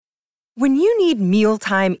When you need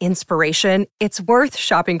mealtime inspiration, it's worth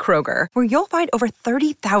shopping Kroger, where you'll find over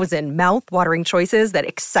 30,000 mouth-watering choices that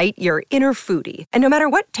excite your inner foodie. And no matter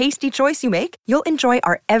what tasty choice you make, you'll enjoy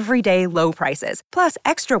our everyday low prices, plus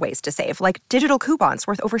extra ways to save, like digital coupons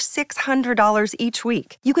worth over $600 each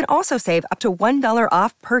week. You can also save up to $1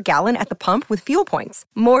 off per gallon at the pump with fuel points.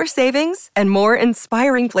 More savings and more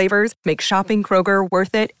inspiring flavors make shopping Kroger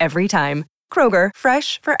worth it every time. Kroger,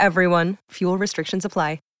 fresh for everyone. Fuel restrictions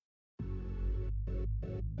apply.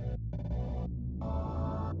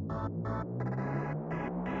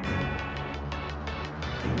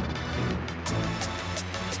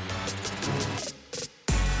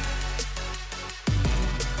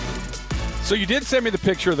 So you did send me the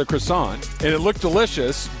picture of the croissant, and it looked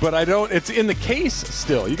delicious, but it's in the case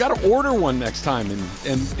still. You got to order one next time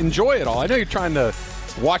and enjoy it all. I know you're trying to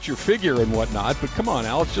watch your figure and whatnot, but come on,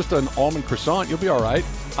 Al, it's just an almond croissant. You'll be all right.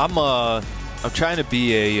 I'm trying to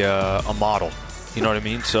be a model. You know what I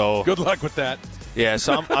mean? So good luck with that. Yeah,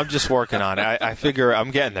 so I'm just working on it. I figure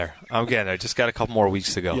I'm getting there. I just got a couple more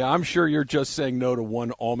weeks to go. Yeah, I'm sure you're just saying no to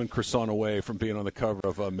one almond croissant away from being on the cover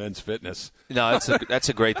of Men's Fitness. No, that's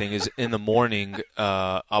a great thing. Is in the morning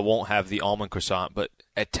I won't have the almond croissant, but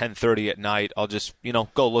at 10:30 at night I'll just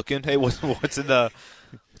go looking. Hey, what's in the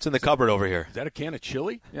cupboard over here? Is that a can of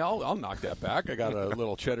chili? Yeah, I'll knock that back. I got a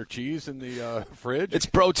little cheddar cheese in the fridge. It's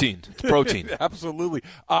protein. It's protein. Absolutely.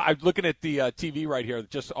 I'm looking at the TV right here,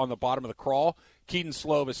 just on the bottom of the crawl. Keaton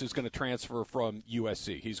Slovis is going to transfer from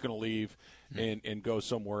USC. He's going to leave and go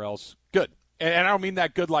somewhere else. Good. And I don't mean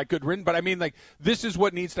that good like good written, but I mean like this is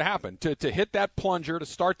what needs to happen. To hit that plunger, to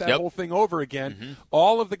start that whole thing over again. Mm-hmm.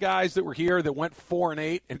 All of the guys that were here that went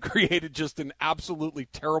 4-8 and created just an absolutely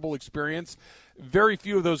terrible experience, very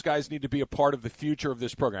few of those guys need to be a part of the future of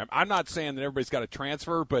this program. I'm not saying that everybody's got to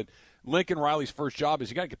transfer, but Lincoln Riley's first job is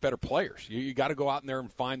you got to get better players. You got to go out in there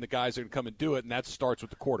and find the guys that can come and do it, and that starts with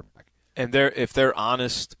the quarterback. And if they're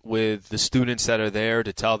honest with the students that are there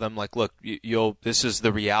to tell them, like, look, this is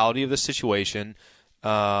the reality of the situation.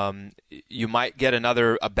 You might get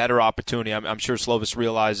a better opportunity. I'm sure Slovis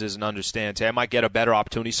realizes and understands. Hey, I might get a better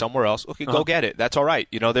opportunity somewhere else. Okay, go get it. That's all right.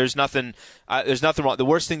 There's nothing wrong. The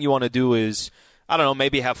worst thing you want to do is, I don't know,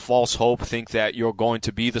 maybe have false hope, think that you're going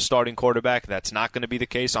to be the starting quarterback. That's not going to be the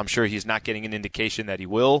case. I'm sure he's not getting an indication that he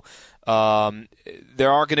will.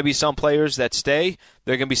 There are going to be some players that stay.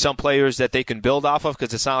 There are going to be some players that they can build off of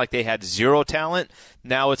because it's not like they had zero talent.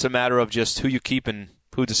 Now it's a matter of just who you keep and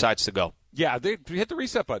who decides to go. Yeah, they hit the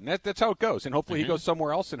reset button. That's how it goes. And hopefully he goes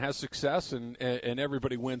somewhere else and has success and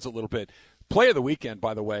everybody wins a little bit. Play of the weekend,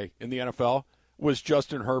 by the way, in the NFL was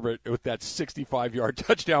Justin Herbert with that 65-yard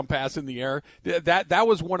touchdown pass in the air. That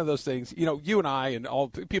was one of those things. You and I and all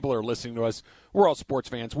people that are listening to us, we're all sports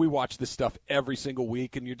fans. We watch this stuff every single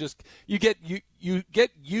week, and you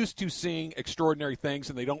get used to seeing extraordinary things,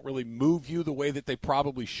 and they don't really move you the way that they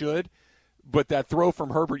probably should. But that throw from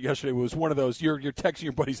Herbert yesterday was one of those, you're texting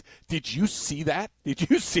your buddies, did you see that? Did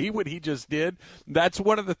you see what he just did? That's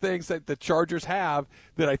one of the things that the Chargers have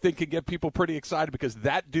that I think can get people pretty excited because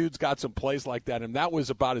that dude's got some plays like that, and that was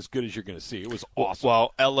about as good as you're going to see. It was awesome.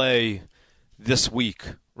 Well, L.A. this week,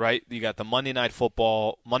 right? You got the Monday night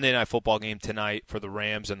football game tonight for the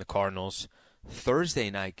Rams and the Cardinals. Thursday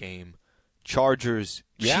night game, Chargers,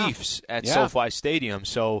 Chiefs at SoFi Stadium.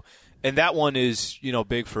 So – and that one is,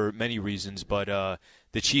 big for many reasons, but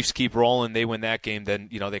the Chiefs keep rolling. They win that game, then,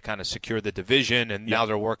 they kind of secure the division, and now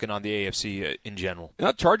they're working on the AFC in general.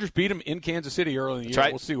 Chargers beat them in Kansas City early in the year.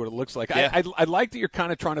 Right. We'll see what it looks like. Yeah. I like that you're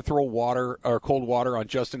kind of trying to throw cold water on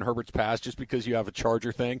Justin Herbert's pass just because you have a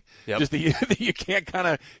Charger thing. Yep. Just that you can't kind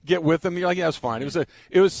of get with him. You're like, yeah, it's fine.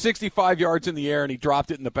 It was 65 yards in the air, and he dropped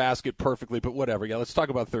it in the basket perfectly, but whatever. Yeah, let's talk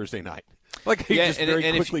about Thursday night. He just very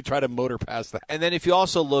quickly try to motor past that. And then if you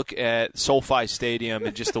also look at SoFi Stadium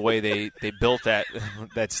and just the way they built that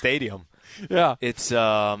stadium,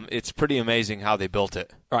 it's pretty amazing how they built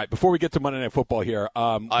it. All right, before we get to Monday Night Football here,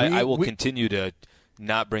 I will continue to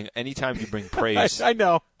not bring anytime you bring praise. I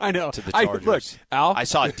know to the Chargers. Look, Al, I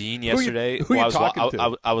saw Dean yesterday. Who you talking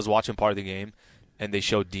to? I was watching part of the game, and they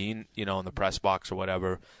showed Dean, in the press box or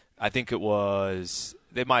whatever. I think it was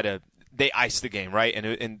they iced the game, right?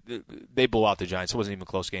 And they blew out the Giants. It wasn't even a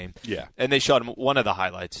close game. Yeah. And they showed him one of the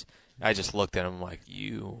highlights. I just looked at him like,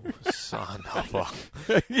 you son of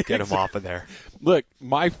a... Get him off of there. Look,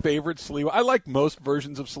 my favorite Sliwa, I like most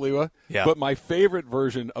versions of Sliwa, but my favorite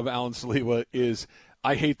version of Alan Sliwa is...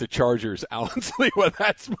 I hate the Chargers, Alan Sliwa.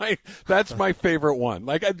 That's my favorite one.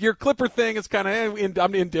 Like your Clipper thing is kind of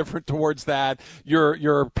I'm indifferent towards that.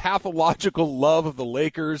 Your pathological love of the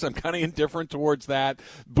Lakers, I'm kind of indifferent towards that.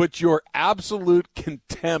 But your absolute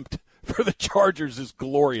contempt for the Chargers is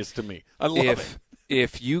glorious to me. I love it.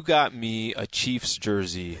 If you got me a Chiefs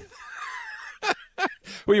jersey, what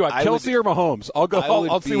do you want, Kelsey or Mahomes?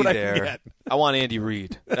 I'll see what I can get. I want Andy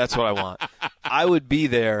Reid. That's what I want. I would be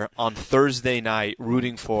there on Thursday night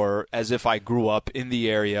rooting for, as if I grew up in the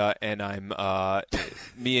area and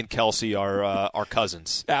me and Kelsey are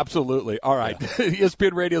cousins. Absolutely. All right. Yeah.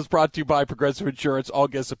 ESPN Radio is brought to you by Progressive Insurance. All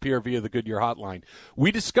guests appear via the Goodyear hotline.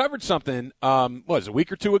 We discovered something, a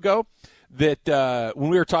week or two ago, that when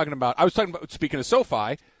we were talking about, I was talking about, speaking of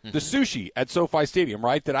SoFi, the sushi at SoFi Stadium,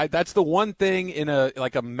 right? That's the one thing in a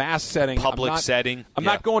mass setting. Public setting. I'm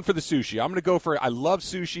not going for the sushi. I'm going to go for, I love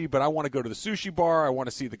sushi, but I want to go to the sushi bar. I want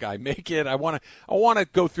to see the guy make it. I want to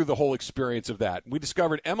go through the whole experience of that. We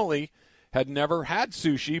discovered Emily had never had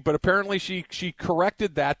sushi, but apparently she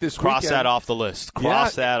corrected that this weekend. Cross that off the list.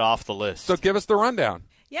 That off the list. So give us the rundown.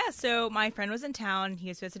 Yeah, so my friend was in town. He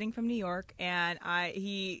was visiting from New York, and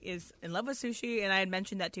he is in love with sushi, and I had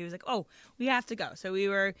mentioned that to him. He was like, oh, we have to go. So we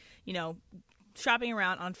were, shopping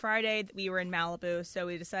around. On Friday, we were in Malibu, so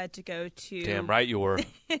we decided to go to... Damn right you were.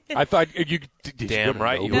 I thought you... Damn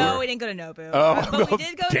right you were. No, we didn't go to Nobu. Oh, we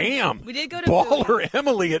did go damn. We did go to Baller Bowie.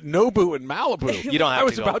 Emily at Nobu in Malibu. You don't have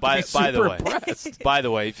to go. I was about to be super impressed. By the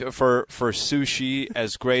way, for sushi,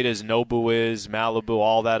 as great as Nobu is, Malibu,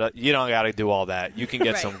 all that, you don't got to do all that. You can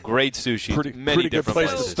get some great sushi many pretty different good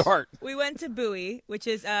place places. to start. We went to Bowie, which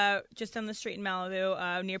is just down the street in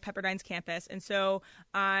Malibu, near Pepperdine's campus, and so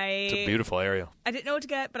It's a beautiful area. I didn't know what to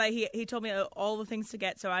get, but he told me all the things to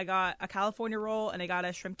get. So I got a California roll and I got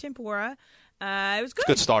a shrimp tempura. It was good. It's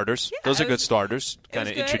good starters. Yeah, Those are good starters. Kind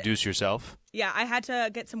of good. introduce yourself. Yeah, I had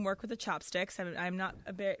to get some work with the chopsticks. I'm not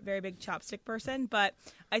a very big chopstick person, but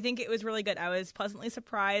I think it was really good. I was pleasantly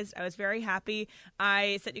surprised. I was very happy.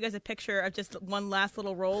 I sent you guys a picture of just one last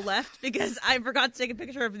little roll left because I forgot to take a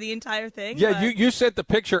picture of the entire thing. Yeah, you sent the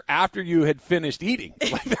picture after you had finished eating.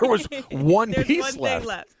 Like there was one piece thing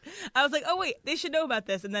left. I was like, oh, wait, they should know about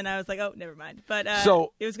this. And then I was like, oh, never mind. But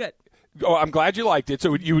so it was good. Oh, I'm glad you liked it.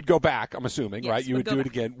 So you would go back, I'm assuming, yes, right? You would do it back.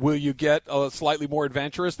 again. Will you get slightly more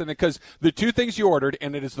adventurous than it? Because the two things you ordered,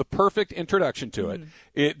 and it is the perfect introduction to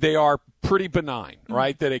it, they are pretty benign,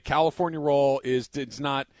 right? That a California roll it's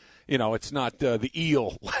not... it's not the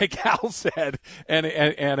eel, like Al said, and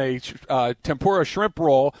a tempura shrimp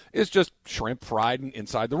roll is just shrimp fried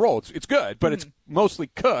inside the roll. It's good, but it's mostly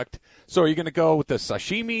cooked. So are you going to go with the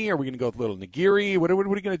sashimi? Or are we going to go with a little nigiri? What are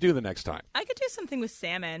we going to do the next time? I could do something with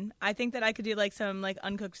salmon. I think that I could do some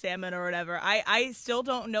uncooked salmon or whatever. I still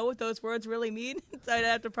don't know what those words really mean, so I'd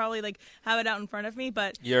have to probably have it out in front of me.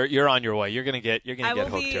 But you're on your way. You're going to get hooked here pretty soon. I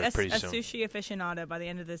will be a sushi aficionado by the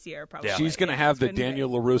end of this year, probably. Yeah. She's going to have the Daniel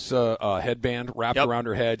LaRussa headband wrapped around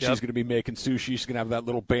her head. She's going to be making sushi. She's going to have that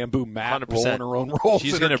little bamboo mat 100%. rolling her own rolls.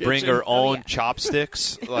 She's going to bring her own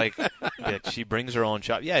chopsticks. She brings her own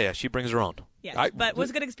chop. Yeah, she brings her own. Yes, but it was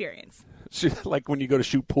a good experience. Like when you go to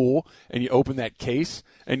shoot pool and you open that case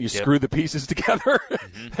and you screw the pieces together,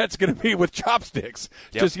 that's going to be with chopsticks.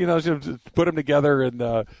 Just put them together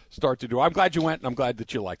and start to do. I'm glad you went, and I'm glad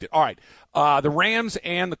that you liked it. All right, the Rams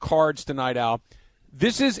and the Cards tonight, Al.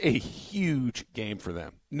 This is a huge game for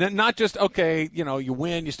them. Not just, you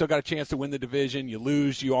win, you still got a chance to win the division. You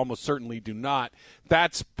lose, you almost certainly do not.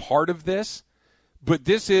 That's part of this. But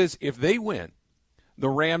this is, if they win, the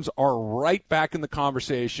Rams are right back in the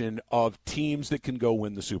conversation of teams that can go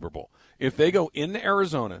win the Super Bowl. If they go into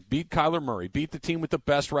Arizona, beat Kyler Murray, beat the team with the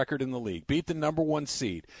best record in the league, beat the number one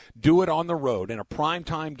seed, do it on the road in a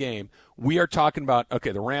primetime game, we are talking about,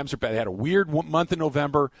 the Rams are back. They had a weird month in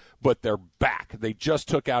November, but they're back. They just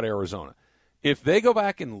took out Arizona. If they go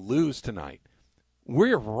back and lose tonight,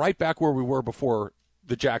 we're right back where we were before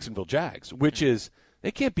the Jacksonville Jags, which is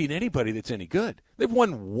they can't beat anybody that's any good. They've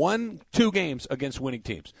won 2 games against winning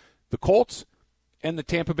teams, the Colts and the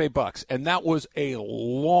Tampa Bay Bucks, and that was a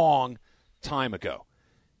long time ago.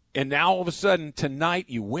 And now all of a sudden tonight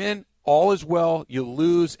you win, all is well, you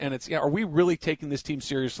lose, and it's are we really taking this team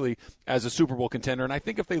seriously as a Super Bowl contender? And I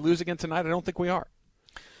think if they lose again tonight, I don't think we are.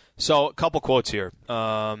 So a couple quotes here.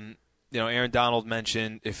 Aaron Donald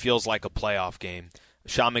mentioned it feels like a playoff game.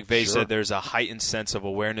 Sean McVay said there's a heightened sense of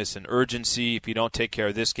awareness and urgency. If you don't take care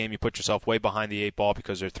of this game, you put yourself way behind the 8 ball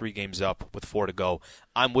because they're 3 games up with 4 to go.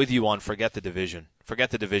 I'm with you on forget the division. Forget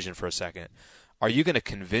the division for a second. Are you going to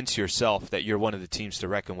convince yourself that you're one of the teams to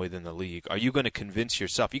reckon with in the league? Are you going to convince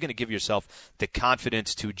yourself? You're going to give yourself the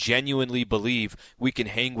confidence to genuinely believe we can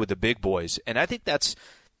hang with the big boys. And I think that's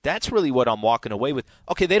really what I'm walking away with.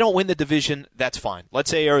 Okay, they don't win the division. That's fine. Let's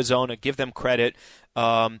say Arizona, give them credit.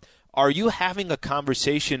 Are you having a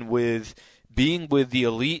conversation with being with the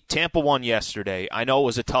elite. Tampa won yesterday. I know it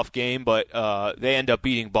was a tough game, but they end up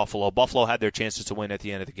beating Buffalo. Buffalo had their chances to win at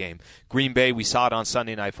the end of the game. Green Bay, we saw it on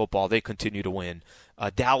Sunday Night Football. They continue to win.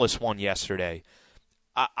 Dallas won yesterday.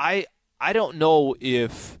 I don't know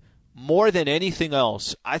if more than anything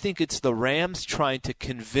else, I think it's the Rams trying to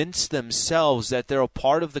convince themselves that they're a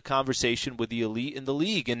part of the conversation with the elite in the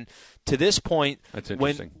league. And to this point, that's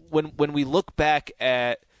interesting. When we look back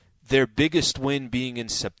at their biggest win being in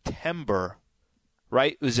September,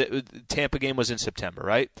 right? Tampa game was in September,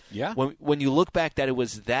 right? Yeah. When you look back that it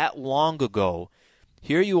was that long ago,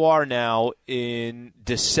 here you are now in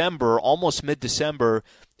December, almost mid-December,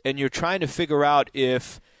 and you're trying to figure out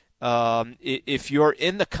if you're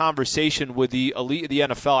in the conversation with the elite of the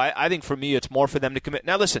NFL. I think for me it's more for them to commit.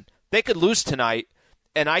 Now listen, they could lose tonight,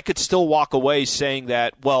 and I could still walk away saying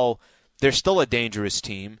that, well, they're still a dangerous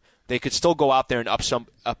team. They could still go out there and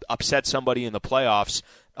upset somebody in the playoffs.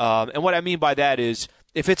 And what I mean by that is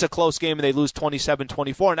if it's a close game and they lose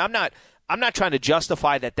 27-24, and I'm not trying to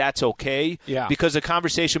justify that that's okay, because the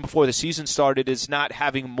conversation before the season started is not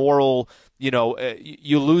having moral,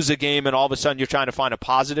 you lose a game and all of a sudden you're trying to find a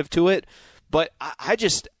positive to it. But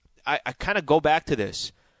I kind of go back to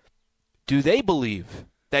this. Do they believe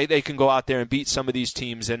they can go out there and beat some of these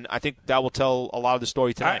teams? And I think that will tell a lot of the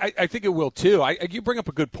story tonight. I think it will too. You bring up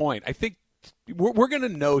a good point. I think we're going to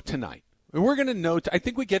know tonight. We're going to know. I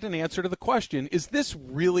think we get an answer to the question: is this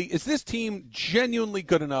team genuinely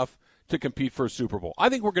good enough to compete for a Super Bowl? I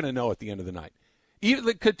think we're going to know at the end of the night. Even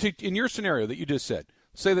in your scenario that you just said,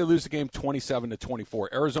 say they lose the game 27-24,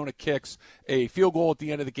 Arizona kicks a field goal at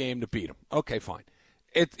the end of the game to beat them. Okay, fine.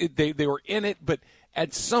 They were in it, but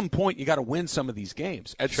at some point you got to win some of these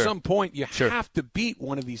games. At some point you have to beat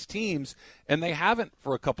one of these teams, and they haven't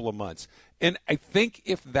for a couple of months. And I think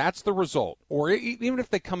if that's the result, or even if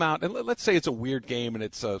they come out, and let's say it's a weird game and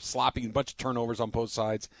it's a sloppy, bunch of turnovers on both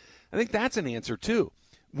sides, I think that's an answer too.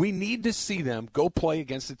 We need to see them go play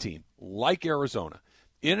against a team like Arizona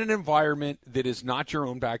in an environment that is not your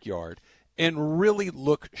own backyard and really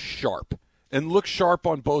look sharp. And look sharp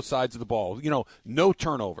on both sides of the ball. No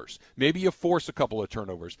turnovers. Maybe you force a couple of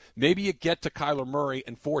turnovers. Maybe you get to Kyler Murray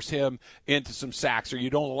and force him into some sacks, or you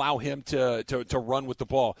don't allow him to run with the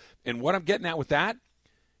ball. And what I'm getting at with that,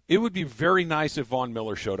 it would be very nice if Von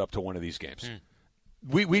Miller showed up to one of these games.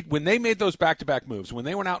 When they made those back-to-back moves, when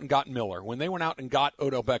they went out and got Miller, when they went out and got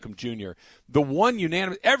Odell Beckham Jr., the one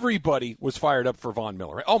unanimous, everybody was fired up for Von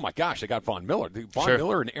Miller. Oh, my gosh, they got Von Miller.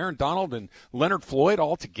 Miller and Aaron Donald and Leonard Floyd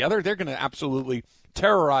all together, they're going to absolutely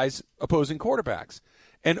terrorize opposing quarterbacks.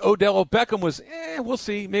 And Odell Beckham was, we'll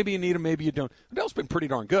see. Maybe you need him, maybe you don't. Odell's been pretty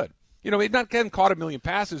darn good. He's hadn't caught a million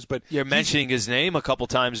passes, but you're mentioning his name a couple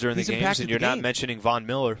times during the games, and you're not mentioning Von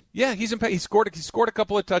Miller. Yeah, he scored a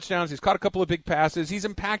couple of touchdowns. He's caught a couple of big passes. He's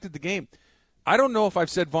impacted the game. I don't know if I've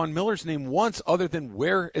said Von Miller's name once, other than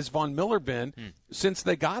where has Von Miller been since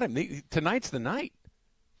they got him. Tonight's the night.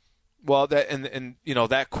 Well,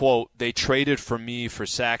 that quote, they traded for me for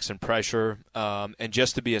sacks and pressure, and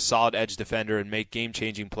just to be a solid edge defender and make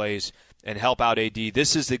game-changing plays and help out AD.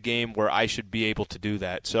 This is the game where I should be able to do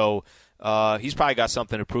that. So he's probably got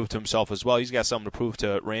something to prove to himself as well. He's got something to prove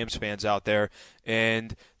to Rams fans out there.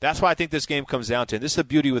 And that's why I think this game comes down to. And this is the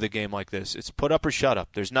beauty with a game like this. It's put up or shut up.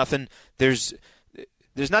 There's nothing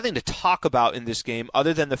to talk about in this game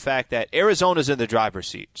other than the fact that Arizona's in the driver's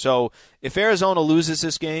seat. So if Arizona loses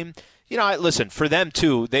this game, listen, for them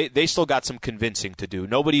too, they still got some convincing to do.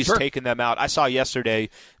 Nobody's taken them out. I saw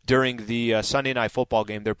yesterday during the Sunday Night Football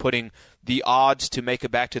game, they're putting the odds to make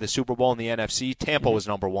it back to the Super Bowl in the NFC. Tampa was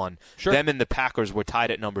number one. Them and the Packers were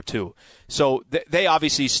tied at number two. So they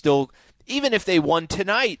obviously still, even if they won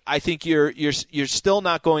tonight, I think you're still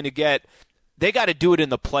not going to get. They got to do it in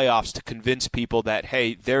the playoffs to convince people that,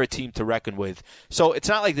 hey, they're a team to reckon with. So it's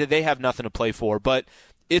not like that they have nothing to play for, but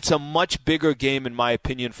it's a much bigger game, in my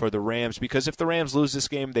opinion, for the Rams, because if the Rams lose this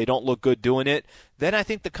game, they don't look good doing it, then I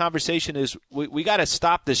think the conversation is we got to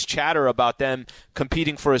stop this chatter about them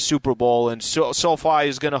competing for a Super Bowl, and SoFi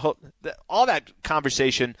is going to – all that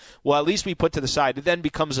conversation will at least be put to the side. It then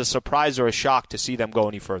becomes a surprise or a shock to see them go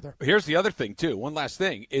any further. Here's the other thing, too. One last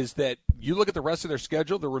thing is that you look at the rest of their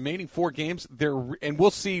schedule, the remaining 4 games, and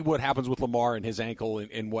we'll see what happens with Lamar and his ankle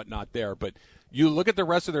and whatnot there, but – you look at the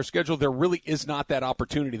rest of their schedule, there really is not that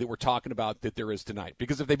opportunity that we're talking about that there is tonight.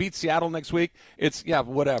 Because if they beat Seattle next week, it's,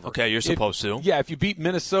 whatever. Okay, you're supposed to. Yeah, if you beat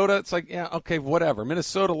Minnesota, it's like, okay, whatever.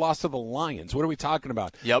 Minnesota lost to the Lions. What are we talking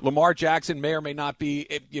about? Yep. Lamar Jackson may or may not be,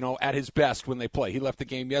 at his best when they play. He left the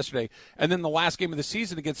game yesterday. And then the last game of the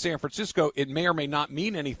season against San Francisco, it may or may not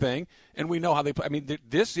mean anything. And we know how they play. I mean,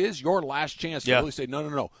 this is your last chance to really say,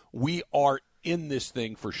 no. We are in this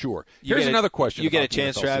thing for sure. Here's another question. You get a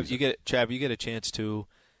chance, Trav. You get a chance to,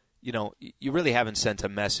 you really haven't sent a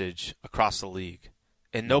message across the league,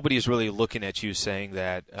 and nobody's really looking at you saying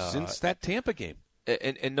that since that Tampa game.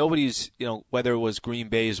 And nobody's, whether it was Green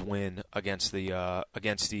Bay's win against the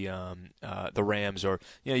Rams, or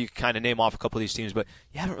you kind of name off a couple of these teams, but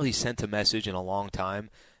you haven't really sent a message in a long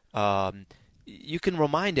time. You can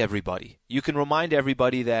remind everybody. You can remind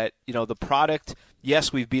everybody that the product.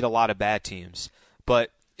 Yes, we've beat a lot of bad teams,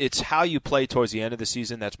 but it's how you play towards the end of the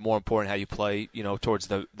season that's more important. How you play, towards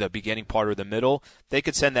the beginning part or the middle. They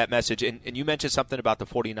could send that message. And you mentioned something about the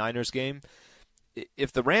 49ers game.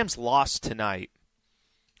 If the Rams lost tonight,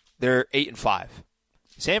 they're 8-5.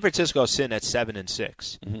 San Francisco's sitting at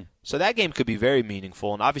 7-6. Mm-hmm. So that game could be very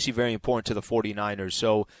meaningful and obviously very important to the 49ers.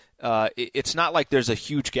 So it's not like there's a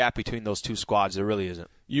huge gap between those two squads. There really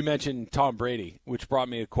isn't. You mentioned Tom Brady, which brought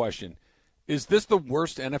me a question. Is this the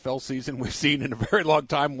worst NFL season we've seen in a very long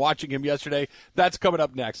time? Watching him yesterday. That's coming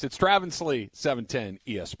up next. It's Travis Lee, 710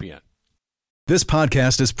 ESPN. This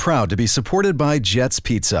podcast is proud to be supported by Jets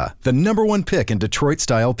Pizza, the #1 pick in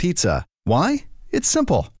Detroit-style pizza. Why? It's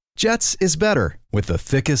simple. Jets is better. With the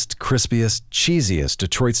thickest, crispiest, cheesiest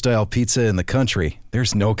Detroit-style pizza in the country,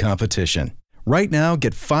 there's no competition. Right now,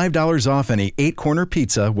 get $5 off any 8-corner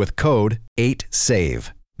pizza with code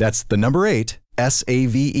 8SAVE. That's the number 8,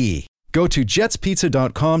 SAVE. Go to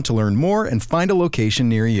jetspizza.com to learn more and find a location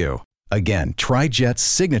near you. Again, try Jet's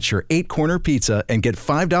signature 8-corner pizza and get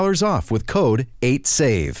 $5 off with code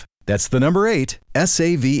 8SAVE. That's the number 8,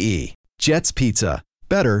 SAVE. Jet's Pizza.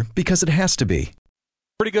 Better because it has to be.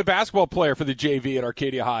 Pretty good basketball player for the JV at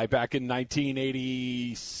Arcadia High back in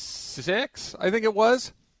 1986, I think it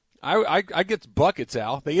was. I get buckets,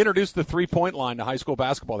 Al. They introduced the three-point line to high school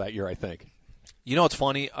basketball that year, I think. It's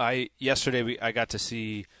funny. Yesterday I got to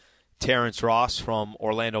see Terrence Ross from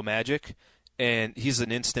Orlando Magic, and he's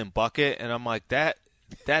an instant bucket, and I'm like, that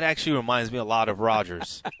actually reminds me a lot of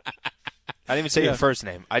Rogers. I didn't even say your first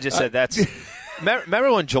name. I just said that's –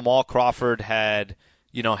 remember when Jamal Crawford had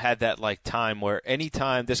that like time where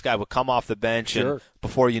anytime this guy would come off the bench and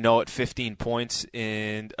before you know it, 15 points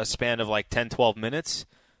in a span of like 10, 12 minutes?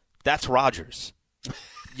 That's Rogers.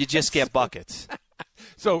 You just get buckets.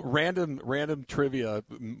 So random trivia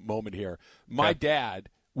moment here. My dad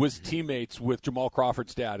was teammates with Jamal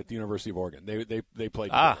Crawford's dad at the University of Oregon. They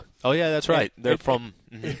played together. Oh yeah, that's right. They're from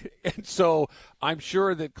and so I'm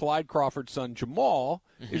sure that Clyde Crawford's son Jamal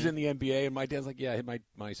is in the NBA, and my dad's like, yeah,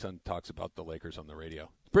 my son talks about the Lakers on the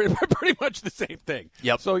radio. Pretty much the same thing.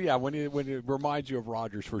 Yep. So yeah, when it reminds you of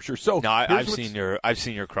Rogers for sure. So no, I've seen your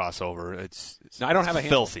crossover. It's I don't have a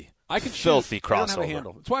handle. Filthy. I can filthy crossover. I don't have a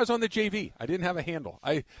handle. That's why I was on the JV. I didn't have a handle.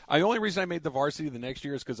 The only reason I made the varsity the next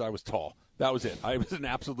year is because I was tall. That was it. I was an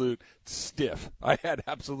absolute stiff. I had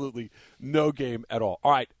absolutely no game at all.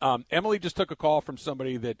 All right. Emily just took a call from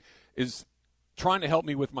somebody that is trying to help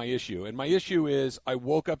me with my issue. And my issue is I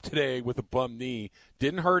woke up today with a bum knee.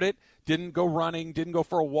 Didn't hurt it. Didn't go running. Didn't go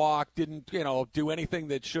for a walk. Didn't, do anything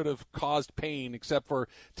that should have caused pain except for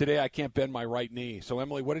today I can't bend my right knee. So,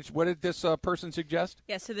 Emily, what did this person suggest?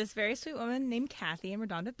 Yeah, so this very sweet woman named Kathy in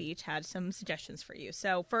Redondo Beach had some suggestions for you.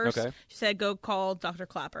 So first, she said go call Dr.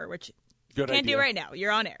 Clapper, which you can't do right now.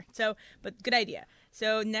 You're on air. So, but good idea.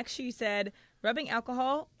 So next she said rubbing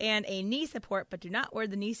alcohol and a knee support, but do not wear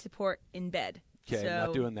the knee support in bed. Okay, so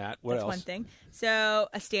not doing that. What else? That's one thing. So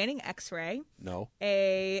a standing X-ray. No.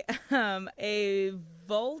 A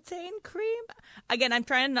Voltane cream. Again, I'm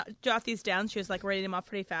trying to not jot these down. She was like writing them off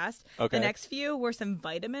pretty fast. Okay. The next few were some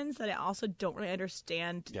vitamins that I also don't really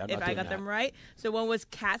understand if I got them right. So one was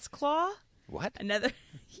cat's claw. What? Another.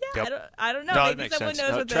 Yeah, Yep. I don't know. No, Maybe someone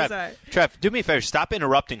knows what those are. Trev, do me a favor. Stop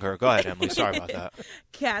interrupting her. Go ahead, Emily. Sorry about that.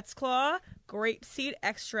 Cat's claw, grapeseed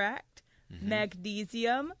extract,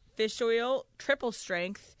 magnesium, fish oil, triple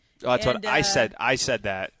strength. Oh, that's what I said. I said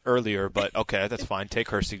that earlier, but okay, that's fine. Take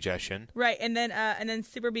her suggestion. Right, and then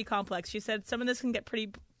Super B complex. She said some of this can get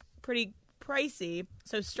pretty pricey,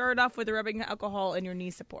 so start off with the rubbing alcohol and your knee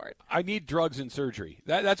support. I need drugs and surgery.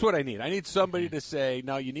 That's what I need. I need somebody to say,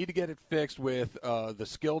 no, you need to get it fixed with the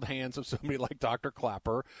skilled hands of somebody like Dr.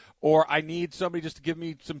 Clapper, or I need somebody just to give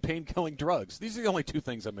me some pain-killing drugs. These are the only two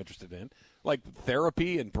things I'm interested in, like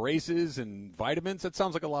therapy and braces and vitamins. That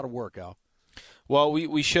sounds like a lot of work, Al. Well,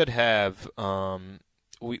 we should have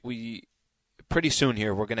we pretty soon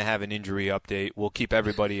here we're going to have an injury update. We'll keep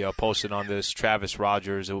everybody posted on this. Travis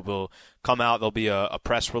Rogers, it will come out. There'll be a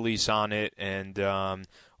press release on it, and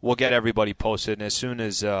we'll get everybody posted. And as soon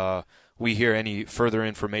as we hear any further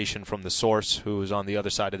information from the source, who is on the other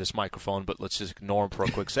side of this microphone, but let's just ignore him for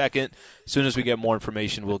a quick second. As soon as we get more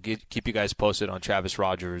information, we'll keep you guys posted on Travis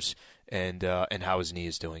Rogers and how his knee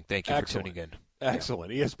is doing. Thank you for tuning in.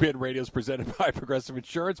 Excellent. ESPN Radio is presented by Progressive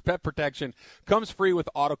Insurance. Pet protection comes free with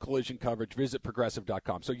auto collision coverage. Visit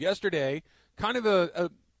Progressive.com. So yesterday, kind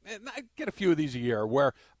of and I get a few of these a year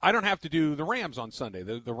where I don't have to do the Rams on Sunday.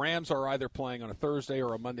 The Rams are either playing on a Thursday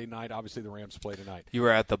or a Monday night. Obviously, the Rams play tonight. You were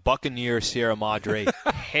at the Buccaneer Sierra Madre,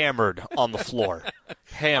 hammered on the floor.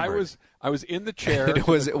 Hammered. I was in the chair.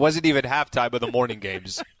 It wasn't even halftime of the morning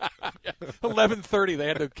games. 11:30. They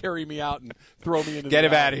had to carry me out and throw me into. Get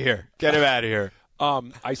him out of here. Get him out of here.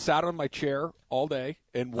 I sat on my chair all day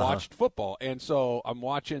and watched football, and so I'm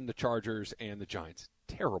watching the Chargers and the Giants.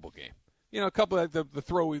 Terrible game. A couple of the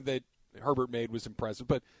throw that Herbert made was impressive,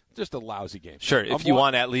 but just a lousy game. Sure, if you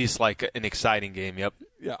want at least like an exciting game, yep.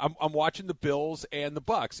 Yeah, I'm watching the Bills and the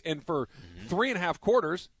Bucks, and for 3.5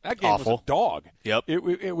 quarters, that game Awful. was a dog. Yep.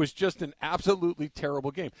 It was just an absolutely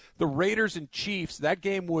terrible game. The Raiders and Chiefs, that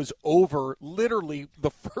game was over literally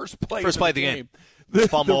the first play of the game.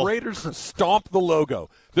 The Raiders stomp the logo.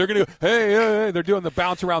 They're going to go, hey, they're doing the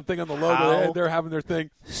bounce around thing on the logo. They're having their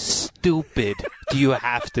thing. Stupid do you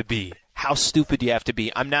have to be? How stupid do you have to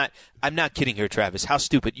be? I'm not kidding here, Travis. How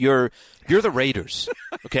stupid? You're the Raiders,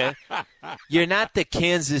 okay? You're not the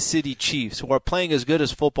Kansas City Chiefs, who are playing as good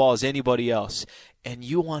as football as anybody else, and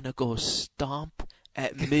you want to go stomp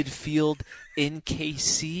at midfield in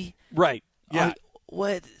KC? Right. Yeah.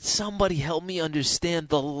 Somebody help me understand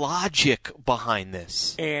the logic behind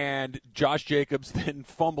this. And Josh Jacobs then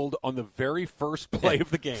fumbled on the very first play of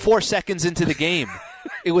the game. 4 seconds into the game,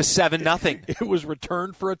 it was 7-0. It was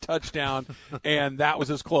returned for a touchdown, and that was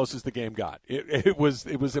as close as the game got. It was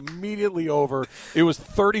immediately over. It was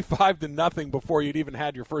 35-0 before you'd even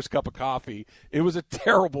had your first cup of coffee. It was a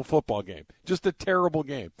terrible football game, just a terrible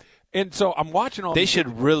game. And so I'm watching all. They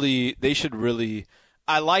should really.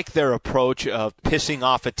 I like their approach of pissing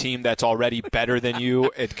off a team that's already better than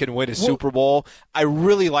you and can win a Super Bowl. I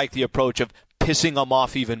really like the approach of pissing them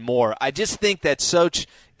off even more. I just think it's such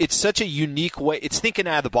a unique way. It's thinking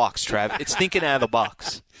out of the box, Trav. It's thinking out of the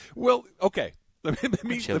box. Well, okay. Let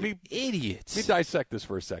me idiots. Let me dissect this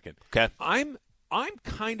for a second. Okay. I'm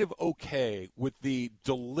kind of okay with the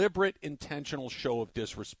deliberate, intentional show of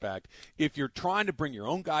disrespect if you're trying to bring your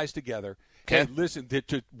own guys together. Okay. Hey, listen,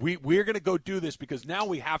 we're going to go do this because now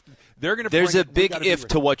we have to. They're going to. There's a big if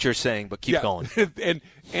to what you're saying, but keep going.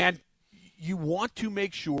 and you want to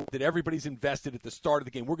make sure that everybody's invested at the start of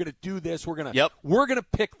the game. We're going to do this. We're going to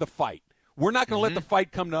pick the fight. We're not going to let the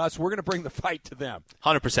fight come to us. We're going to bring the fight to them.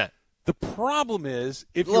 100%. The problem is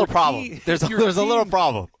there's a little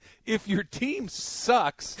problem. If your team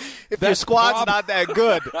sucks, if your squad's not that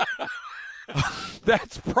good.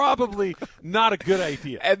 That's probably not a good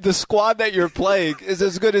idea. And the squad that you're playing is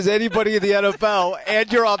as good as anybody in the NFL,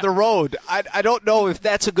 and you're on the road. I don't know if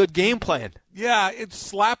that's a good game plan. Yeah, it's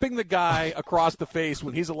slapping the guy across the face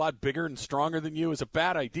when he's a lot bigger and stronger than you is a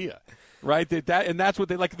bad idea, right? And that's what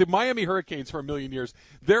they like. The Miami Hurricanes for a million years,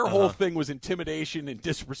 their whole thing was intimidation and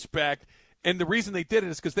disrespect. And the reason they did it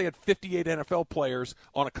is because they had 58 NFL players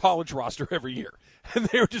on a college roster every year. And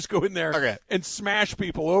they would just go in there and smash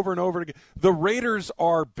people over and over again. The Raiders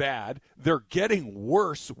are bad. They're getting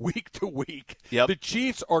worse week to week. Yep. The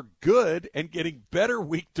Chiefs are good and getting better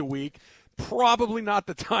week to week. Probably not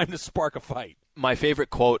the time to spark a fight. My favorite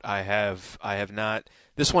quote I have not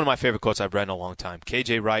 – this is one of my favorite quotes I've read in a long time.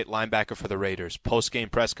 KJ Wright, linebacker for the Raiders, post-game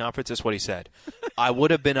press conference, this is what he said. I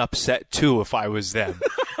would have been upset too if I was them.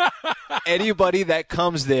 Anybody that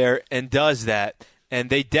comes there and does that, and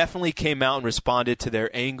they definitely came out and responded to their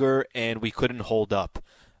anger, and we couldn't hold up.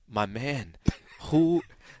 My man,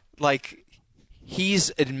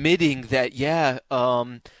 he's admitting that,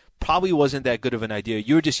 probably wasn't that good of an idea.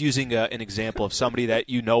 You were just using an example of somebody that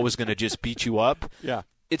you know is going to just beat you up. Yeah.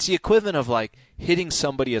 It's the equivalent of hitting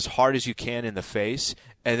somebody as hard as you can in the face,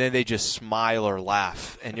 and then they just smile or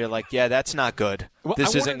laugh, and you're like, yeah, that's not good. Well,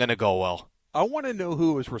 this isn't going to go well. I want to know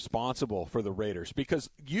who is responsible for the Raiders, because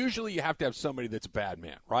usually you have to have somebody that's a bad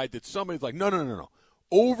man, right? That somebody's like, no.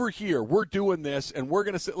 Over here, we're doing this, and we're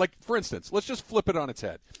going to – for instance, let's just flip it on its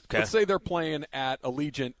head. Okay. Let's say they're playing at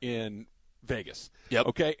Allegiant in Vegas. Yep.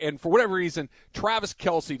 Okay, and for whatever reason, Travis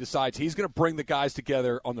Kelce decides he's going to bring the guys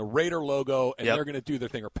together on the Raider logo, and they're going to do their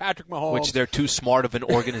thing. Or Patrick Mahomes. Which they're too smart of an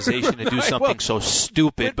organization to do something so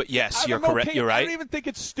stupid. But yes, you're correct. Okay. You're right. I don't even think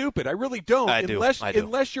it's stupid. I really don't. I do.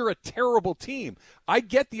 Unless you're a terrible team. I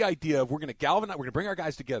get the idea of we're going to galvanize. We're going to bring our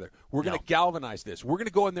guys together. We're going to galvanize this. We're going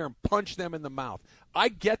to go in there and punch them in the mouth. I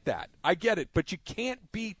get that. I get it. But you can't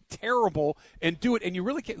be terrible and do it. And you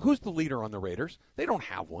really can't. Who's the leader on the Raiders? They don't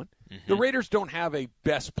have one. Mm-hmm. The Raiders don't have a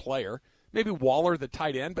best player. Maybe Waller, the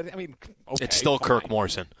tight end. But, I mean, okay, it's still fine. Kirk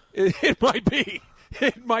Morrison. It might be.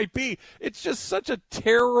 It might be. It's just such a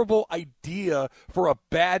terrible idea for a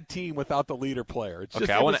bad team without the leader player. It's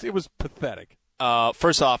just, it was pathetic.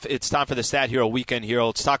 First off, it's time for the Stat Hero Weekend Hero.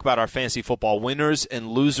 Let's talk about our fantasy football winners and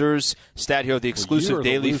losers. Stat Hero, the exclusive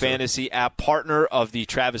daily fantasy app partner of the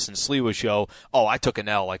Travis and Sliwa Show. Oh, I took an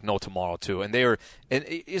L like no tomorrow, too. And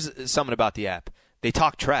here's something about the app. They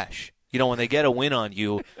talk trash. You know, when they get a win on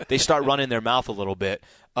you, they start running their mouth a little bit.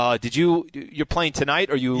 You're playing tonight,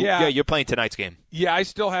 or you? Yeah, you're playing tonight's game. Yeah, I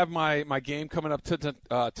still have my game coming up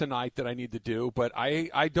tonight that I need to do, but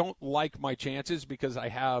I don't like my chances because I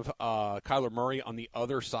have Kyler Murray on the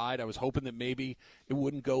other side. I was hoping that maybe it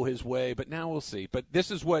wouldn't go his way, but now we'll see. But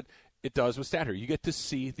this is what it does with Stat Hero. You get to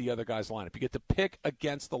see the other guy's lineup. You get to pick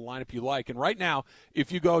against the lineup you like. And right now,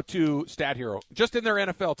 if you go to Stat Hero, just in their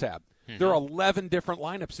NFL tab, there are 11 different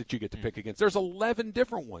lineups that you get to pick against. There's 11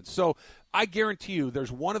 different ones. So I guarantee you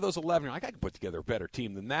there's one of those 11. You're like, I can put together a better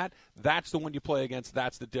team than that. That's the one you play against.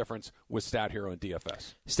 That's the difference with Stat Hero and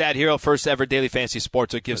DFS. Stat Hero, first ever daily fantasy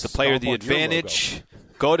sports. It gives the player the advantage.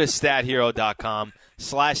 Go to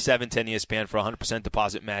stathero.com/710ESPN for a 100%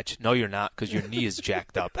 deposit match. No, you're not, because your knee is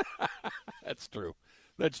jacked up. That's true.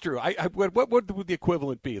 That's true. What would the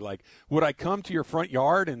equivalent be? Like, would I come to your front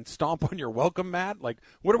yard and stomp on your welcome mat? Like,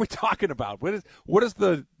 what are we talking about? What is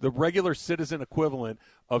the regular citizen equivalent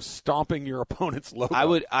of stomping your opponent's logo?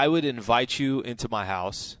 I would invite you into my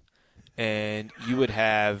house, and you'd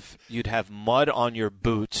have mud on your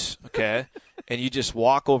boots, okay? And you just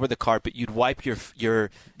walk over the carpet. You'd wipe your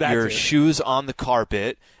shoes on the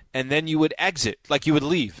carpet. And then you would exit, like you would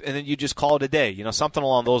leave, and then you just call it a day. You know, something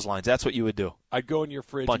along those lines. That's what you would do. I'd go in your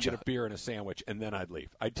fridge and get a beer and a sandwich, and then I'd leave.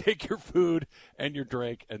 I'd take your food and your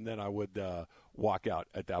drink, and then I would walk out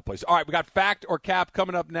at that place. All right, we got Fact or Cap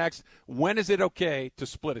coming up next. When is it okay to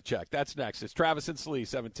split a check? That's next. It's Travis and Slee,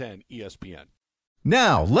 710 ESPN.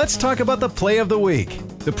 Now, let's talk about the play of the week.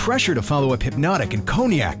 The pressure to follow up Hypnotic and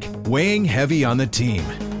Cognac, weighing heavy on the team.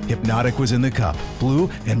 Hypnotic was in the cup, blue,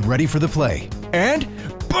 and ready for the play. And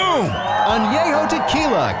boom! Añejo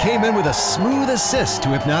Tequila came in with a smooth assist to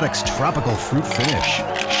Hypnotic's tropical fruit finish.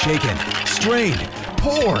 Shaken, strained,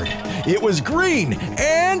 poured. It was green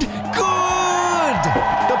and good!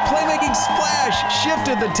 The playmaking splash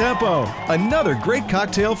shifted the tempo. Another great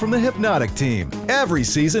cocktail from the Hypnotic team. Every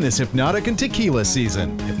season is Hypnotic and Tequila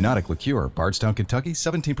season. Hypnotic Liqueur, Bardstown, Kentucky,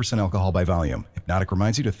 17% alcohol by volume. Hypnotic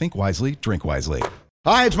reminds you to think wisely, drink wisely.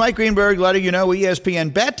 Hi, it's Mike Greenberg letting you know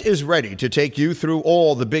ESPN Bet is ready to take you through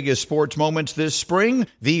all the biggest sports moments this spring.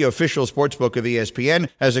 The official sportsbook of ESPN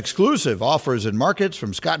has exclusive offers and markets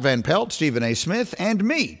from Scott Van Pelt, Stephen A. Smith, and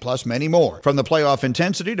me, plus many more. From the playoff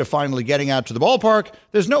intensity to finally getting out to the ballpark,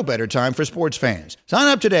 there's no better time for sports fans. Sign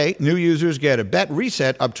up today. New users get a bet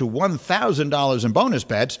reset up to $1,000 in bonus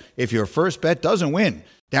bets if your first bet doesn't win.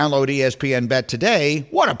 Download ESPN Bet today.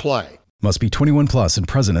 What a play. Must be 21 plus and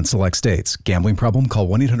present in select states. Gambling problem? Call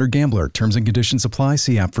 1-800-GAMBLER. Terms and conditions apply.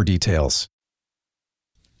 See app for details.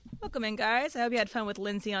 Welcome in, guys. I hope you had fun with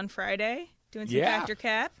Lindsay on Friday, doing some Factor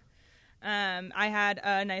Cap. I had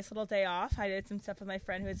a nice little day off. I did some stuff with my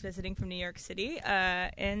friend who was visiting from New York City,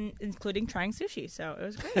 and including trying sushi. So it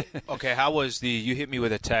was great. Okay, how was you hit me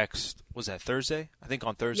with a text, was that Thursday? I think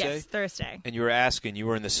on Thursday? Yes, Thursday. And you were asking, you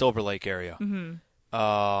were in the Silver Lake area. Mm-hmm.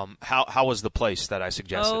 How was the place that I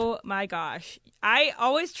suggested? Oh my gosh, I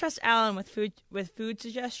always trust Alan with food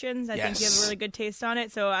suggestions. I think you have a really good taste on it,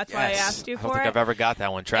 so that's why I asked you for it. I don't think I've ever got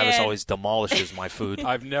that one. Travis always demolishes my food.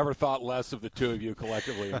 I've never thought less of the two of you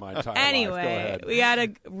collectively in my entire life. Anyway, we had a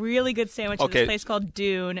really good sandwich at this place called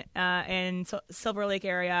Dune in Silver Lake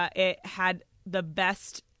area. It had the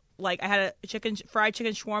best. I had a fried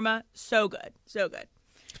chicken shawarma. So good, so good.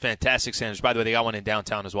 Fantastic sandwich. By the way, they got one in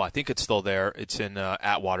downtown as well. I think it's still there. It's in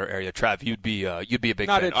Atwater area. Trav, you'd be a big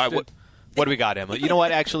fan. All right, what do we got, Emily? You know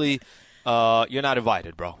what? Actually, you're not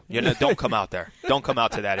invited, bro. Don't come out there. Don't come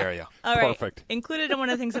out to that area. All right. Perfect. Included in one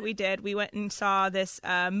of the things that we did, we went and saw this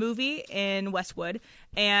movie in Westwood,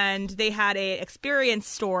 and they had an experience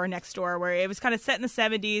store next door where it was kind of set in the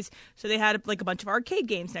 70s, so they had a bunch of arcade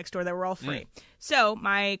games next door that were all free. So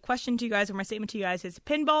my question to you guys, or my statement to you guys, is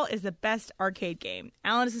pinball is the best arcade game.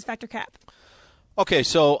 Alan, is this Factor Cap? Okay,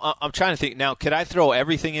 so I'm trying to think. Now, could I throw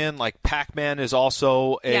everything in? Like Pac-Man is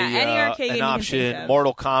also an option.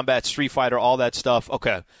 Mortal Kombat, Street Fighter, all that stuff.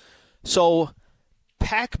 Okay. So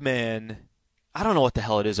Pac-Man, I don't know what the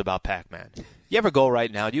hell it is about Pac-Man. You ever go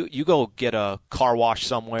right now, you go get a car wash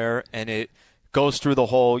somewhere, and it goes through the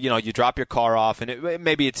whole, you drop your car off, and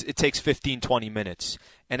it takes 15, 20 minutes.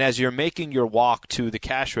 And as you're making your walk to the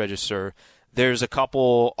cash register, there's a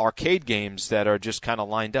couple arcade games that are just kind of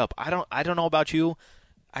lined up. I don't know about you.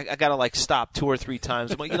 I got to like stop 2 or 3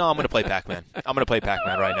 times. I'm like, I'm going to play Pac-Man. I'm going to play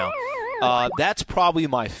Pac-Man right now. That's probably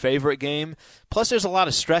my favorite game. Plus, there's a lot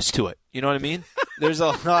of stress to it. You know what I mean? There's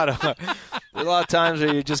a lot of times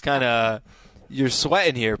where you're just kind of you're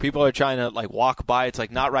sweating here. People are trying to like walk by. It's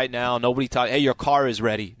like, not right now. Nobody talk. Hey, your car is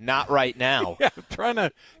ready. Not right now. Yeah, I'm trying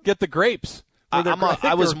to get the grapes.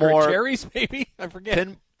 I was more cherries, maybe. I forget.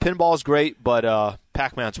 Pinball's great, but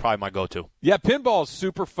Pac-Man's probably my go-to. Yeah, pinball's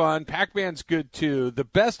super fun. Pac-Man's good too. The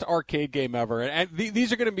best arcade game ever. And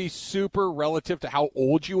these are going to be super relative to how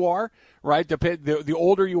old you are, right? The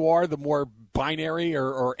older you are, the more binary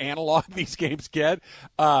or analog these games get.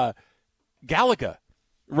 Galaga.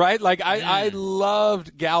 Right? Like, I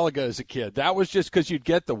loved Galaga as a kid. That was just because you'd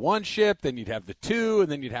get the one ship, then you'd have the two, and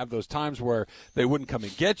then you'd have those times where they wouldn't come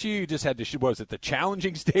and get you. You just had to, what was it, the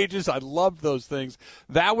challenging stages? I loved those things.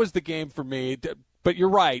 That was the game for me. But you're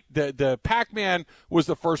right. The Pac-Man was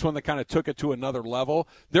the first one that kind of took it to another level.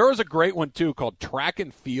 There was a great one, too, called Track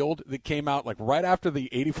and Field that came out like right after the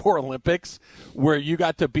 84 Olympics, where you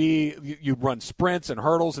got to you'd run sprints and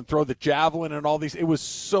hurdles and throw the javelin and all these. It was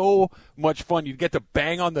so much fun. You'd get to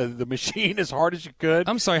bang on the machine as hard as you could.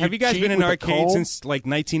 I'm sorry. Have you guys been in arcades since like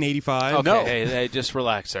 1985? Okay, no. Hey, just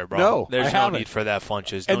relax there, bro. No, there's no need for that,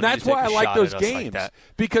 Funches. And that's why I like those games,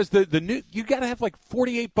 because the new, you got to have like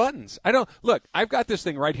 48 buttons. I've got this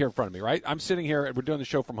thing right here in front of me, right? I'm sitting here, and we're doing the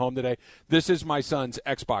show from home today. This is my son's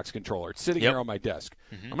Xbox controller. It's sitting here on my desk.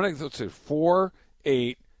 I'm going to, let's see, 4,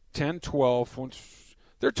 8, 10, 12.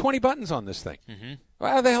 There are 20 buttons on this thing.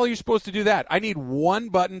 Well, how the hell are you supposed to do that? I need one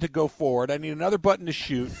button to go forward. I need another button to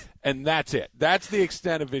shoot, and that's it. That's the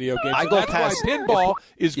extent of video games. That's why pinball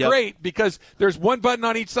is great, because there's one button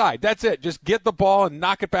on each side. That's it. Just get the ball and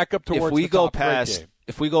knock it back up towards the top.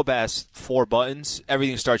 If we go past 4 buttons,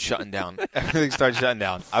 everything starts shutting down. I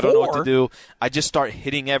don't know what to do. I just start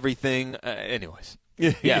hitting everything. Anyways.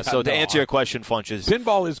 Yeah, so to answer your question, Funches.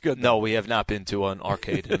 Pinball is good, though. No, we have not been to an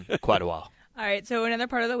arcade in quite a while. All right, so another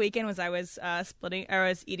part of the weekend was I was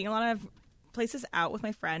eating a lot of places out with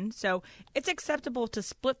my friend. So it's acceptable to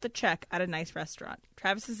split the check at a nice restaurant.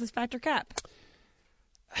 Travis's is Factor Cap.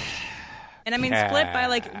 And I mean split by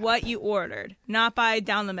like what you ordered, not by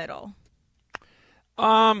down the middle.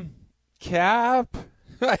 Cap.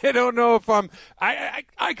 I don't know if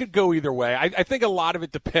I could go either way. I think a lot of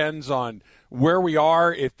it depends on where we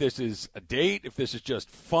are, if this is a date, if this is just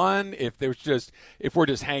fun, if we're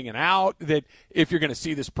just hanging out, that if you're going to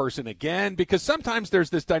see this person again, because sometimes there's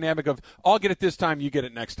this dynamic of, I'll get it this time, you get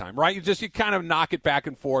it next time, right? You kind of knock it back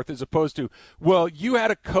and forth, as opposed to, well, you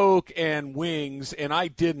had a Coke and wings and I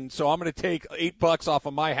didn't, so I'm going to take $8 off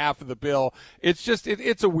of my half of the bill. It's just,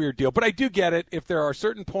 it's a weird deal, but I do get it. If there are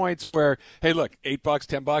certain points where, hey, look, $8,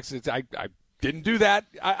 $10, I didn't do that,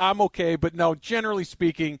 I'm okay, but no, generally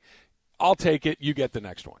speaking, I'll take it. You get the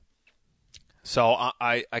next one. So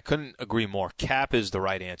I couldn't agree more. Cap is the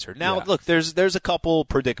right answer. Now, look, there's a couple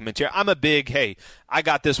predicaments here. I'm a big, hey, I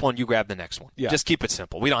got this one, you grab the next one. Yeah. Just keep it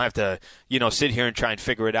simple. We don't have to, sit here and try and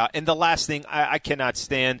figure it out. And the last thing I cannot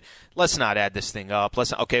stand, let's not add this thing up.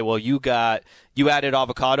 Okay, well, you added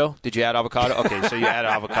avocado? Did you add avocado? Okay, so you added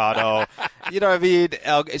avocado. You know what I mean?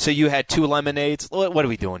 Okay, so you had 2 lemonades. What are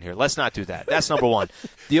we doing here? Let's not do that. That's number one.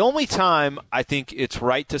 The only time I think it's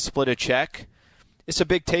right to split a check, it's a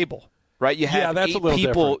big table. Right, you have that's 8 a people.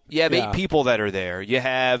 Different. You have 8 people that are there. You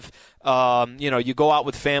have, you go out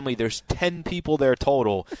with family. There's 10 people there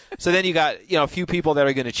total. So then you got, a few people that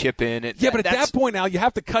are going to chip in. But at that point now, you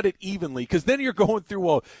have to cut it evenly, because then you're going through.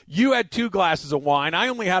 Well, you had 2 glasses of wine. I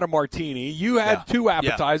only had a martini. You had 2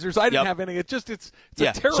 appetizers. I didn't have any. It's a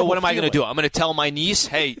terrible. So what am I going to do? I'm going to tell my niece,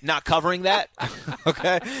 hey, not covering that.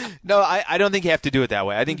 Okay. No, I don't think you have to do it that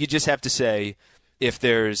way. I think you just have to say, if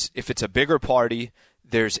it's a bigger party,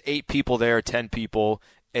 there's 8 people there, 10 people,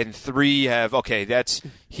 and 3 have,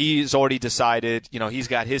 he's already decided, he's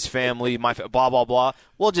got his family, blah, blah, blah.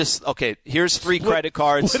 We'll just, here's 3 credit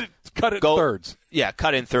cards. Cut it thirds. Yeah,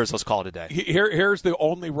 cut in thirds. Let's call it a day. Here's the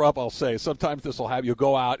only rub I'll say. Sometimes this will have you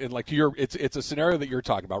go out and it's a scenario that you're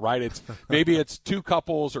talking about, right? Maybe it's 2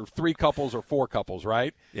 couples or 3 couples or 4 couples,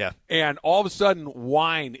 right? Yeah. And all of a sudden,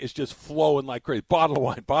 wine is just flowing like crazy. Bottle of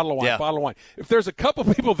wine, bottle of wine, bottle of wine. If there's a couple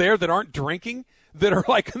people there that aren't drinking, that are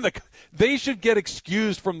like they should get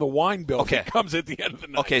excused from the wine bill that comes at the end of the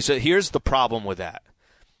night. Okay, so here's the problem with that.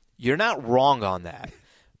 You're not wrong on that,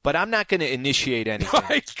 but I'm not going to initiate anything.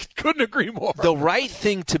 I couldn't agree more. The right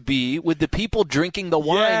thing to be with the people drinking the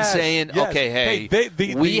wine, saying, okay, hey,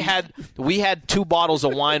 we had 2 bottles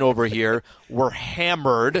of wine over here. We're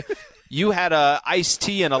hammered. you had a iced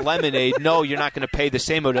tea and a lemonade. No, you're not going to pay the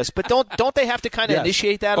same with us. But don't they have to kind of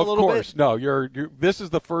initiate that a little bit? Of course. No, you're this is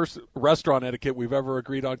the first restaurant etiquette we've ever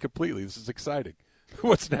agreed on completely. This is exciting.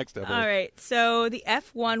 What's next, Emily? All right. So the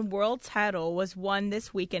F1 world title was won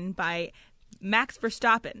this weekend by Max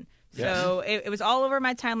Verstappen. Yes. So it was all over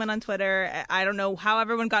my timeline on Twitter. I don't know how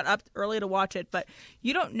everyone got up early to watch it, but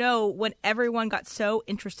you don't know when everyone got so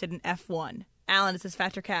interested in F1. Alan, this is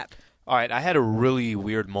Factor Cap. All right, I had a really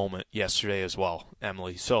weird moment yesterday as well,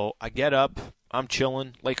 Emily. So I get up, I'm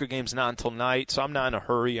chilling. Laker game's not until night, so I'm not in a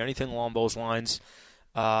hurry or anything along those lines.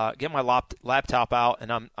 Get my laptop out,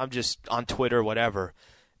 and I'm just on Twitter, whatever,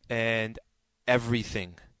 and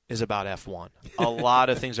everything is about F1. A lot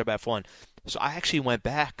of things are about F1. So I actually went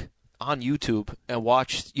back on YouTube and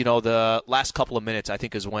watched, the last couple of minutes, I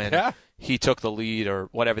think, is when he took the lead or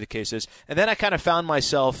whatever the case is. And then I kind of found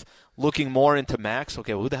myself looking more into Max.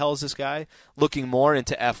 Okay, who the hell is this guy? Looking more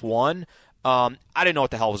into F1. I didn't know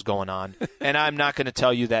what the hell was going on. And I'm not going to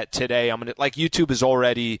tell you that today. YouTube is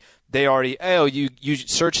already, you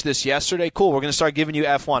searched this yesterday? Cool, we're going to start giving you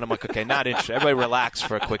F1. I'm like, okay, not interested. Everybody relax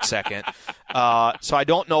for a quick second. So I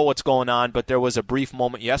don't know what's going on, but there was a brief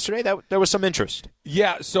moment yesterday that there was some interest.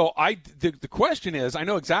 Yeah, so the question is, I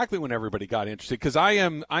know exactly when everybody got interested because I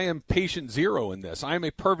am patient zero in this. I am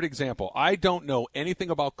a perfect example. I don't know anything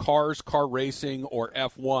about cars, car racing, or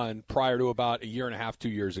F1 prior to about a year and a half, 2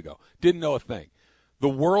 years ago. Didn't know a thing. The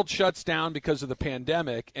world shuts down because of the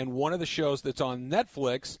pandemic, and one of the shows that's on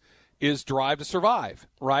Netflix is Drive to Survive,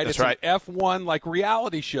 right? That's it's right. An F1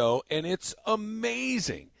 reality show, and it's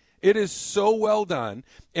amazing. It is so well done.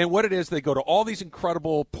 And what it is, they go to all these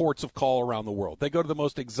incredible ports of call around the world. They go to the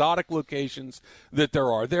most exotic locations that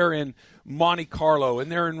there are. They're in Monte Carlo,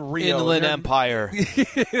 and they're in Rio. Inland Empire.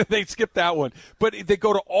 They skip that one. But they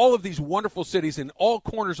go to all of these wonderful cities in all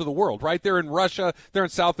corners of the world, right? They're in Russia. They're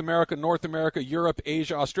in South America, North America, Europe,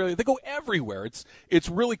 Asia, Australia. They go everywhere. It's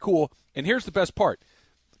really cool. And here's the best part.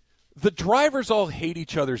 The drivers all hate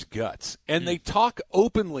each other's guts, and they talk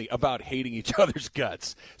openly about hating each other's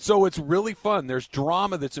guts. So it's really fun. There's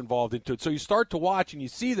drama that's involved into it. So you start to watch, and you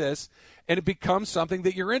see this, and it becomes something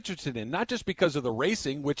that you're interested in, not just because of the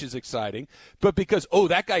racing, which is exciting, but because,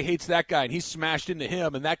 that guy hates that guy, and he smashed into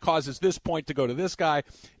him, and that causes this point to go to this guy.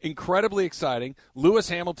 Incredibly exciting. Lewis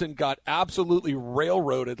Hamilton got absolutely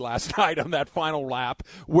railroaded last night on that final lap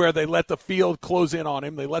where they let the field close in on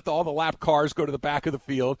him. They let all the lap cars go to the back of the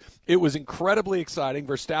field. It was incredibly exciting.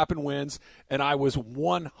 Verstappen wins, and I was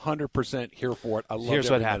 100% here for it. I loved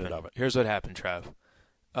every minute of it. Here's what happened, Trav.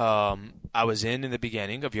 I was in the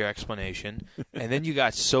beginning of your explanation, and then you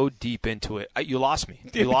got so deep into it. You lost me.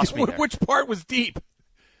 You lost me there. Which part was deep?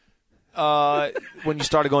 When you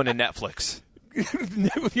started going to Netflix.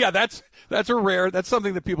 Yeah, that's a rare. That's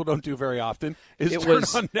something that people don't do very often. Turn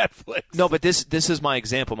on Netflix. No, but this is my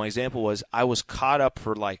example. My example was I was caught up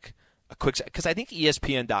for like a quick – because I think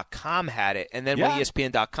ESPN.com had it. And then when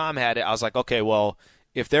ESPN.com had it, I was like, okay, well,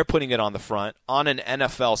 if they're putting it on the front on an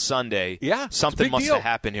NFL Sunday, something must have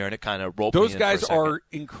happened here, and it kind of rolled me in Those guys for a second. are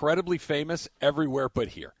incredibly famous everywhere but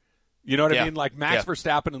here. You know what I mean? Like Max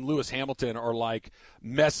Verstappen and Lewis Hamilton are like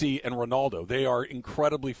Messi and Ronaldo. They are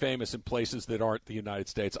incredibly famous in places that aren't the United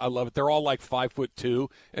States. I love it. They're all like 5'2"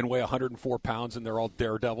 and weigh 104 pounds, and they're all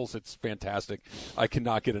daredevils. It's fantastic. I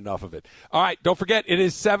cannot get enough of it. All right, don't forget, it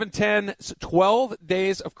is 7/10, 12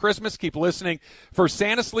 days of Christmas. Keep listening for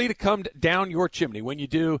Santa Slee to come down your chimney. When you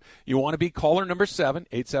do, you want to be caller number 7,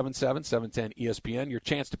 877-710-ESPN. Your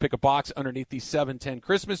chance to pick a box underneath the 710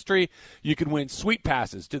 Christmas tree. You can win sweet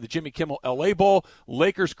passes to the Jimmy Kimmel LA Bowl,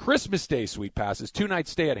 Lakers Christmas Day sweet passes, 2-night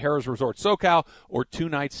stay at Harrah's Resort SoCal, or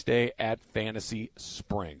 2-night stay at Fantasy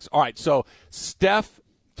Springs. All right, so Steph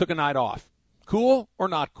took a night off. Cool or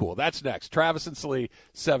not cool? That's next. Travis and Slee,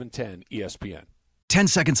 710 ESPN. 10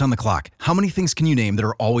 seconds on the clock. How many things can you name that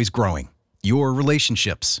are always growing? Your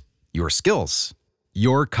relationships, your skills,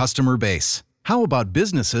 your customer base. How about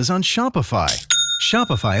businesses on Shopify?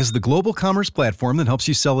 Shopify is the global commerce platform that helps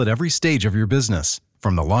you sell at every stage of your business.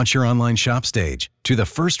 From the launch your online shop stage, to the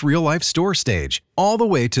first real-life store stage, all the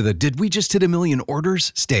way to the did we just hit a million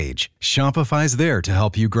orders stage, Shopify's there to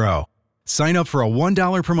help you grow. Sign up for a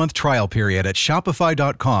 $1 per month trial period at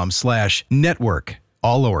shopify.com/network,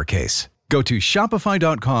 all lowercase. Go to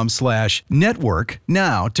shopify.com/network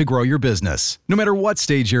now to grow your business, no matter what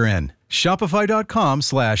stage you're in.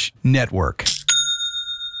 Shopify.com/network.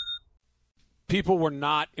 People were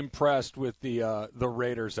not impressed with the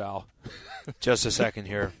Raiders, Al. Just a second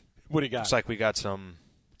here. What do you got? Looks like we got some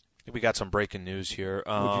breaking news here.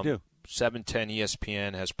 What'd you do? 710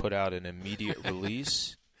 ESPN has put out an immediate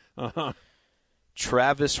release.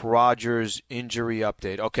 Travis Rogers injury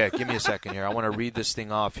update. Okay, give me a second here. I want to read this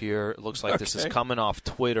thing off here. It looks like this is coming off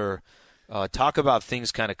Twitter. Talk about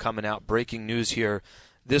things kind of coming out. Breaking news here.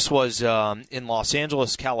 This was in Los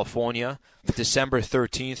Angeles, California, December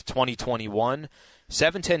 13th, 2021.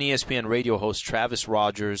 710 ESPN radio host Travis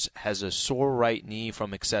Rogers has a sore right knee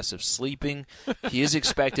from excessive sleeping. He is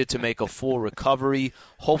expected to make a full recovery.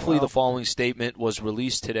 Hopefully the following statement was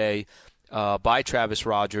released today by Travis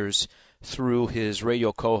Rogers through his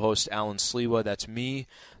radio co-host Alan Sliwa. That's me.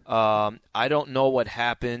 I don't know what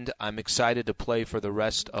happened. I'm excited to play for the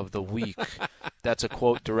rest of the week. That's a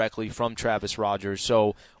quote directly from Travis Rogers.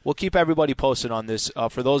 So we'll keep everybody posted on this.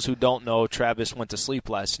 For those who don't know, Travis went to sleep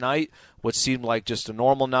last night, what seemed like just a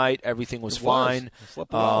normal night. Everything was fine.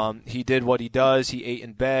 He did what he does. He ate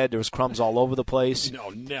in bed. There was crumbs all over the place. No,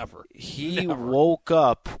 never. He woke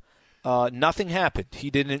up. Nothing happened. He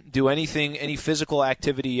didn't do anything, any physical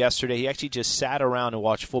activity yesterday. He actually just sat around and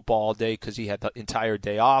watched football all day because he had the entire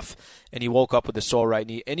day off, and he woke up with a sore right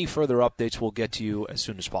knee. Any further updates we'll get to you as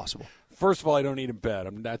soon as possible. First of all, I don't eat in bed.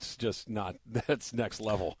 That's just not – that's next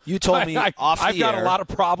level. You told me off the air. I've got a lot of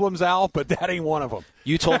problems, Al, but that ain't one of them.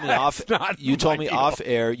 You told me off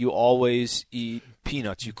air you always eat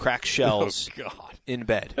peanuts. You crack shells in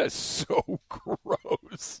bed. That's so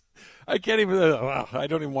gross. I can't even I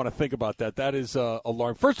don't even want to think about that. That is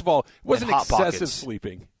alarming. First of all, it wasn't excessive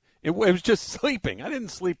sleeping. It was just sleeping. I didn't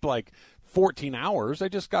sleep like 14 hours. I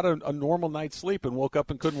just got a normal night's sleep and woke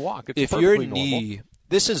up and couldn't walk. It's if your knee –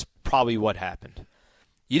 this is probably what happened.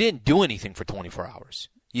 You didn't do anything for 24 hours.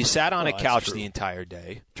 You sat on a couch the entire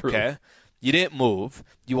day. True. Okay? You didn't move.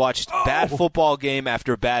 You watched bad football game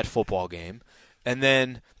after bad football game. And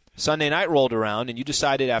then Sunday night rolled around, and you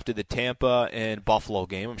decided after the Tampa and Buffalo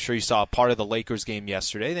game, I'm sure you saw part of the Lakers game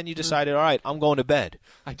yesterday, then you decided, all right, I'm going to bed.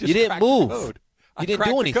 You didn't move. You didn't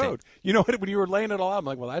do anything. Code. You know what? When you were laying it all out, I'm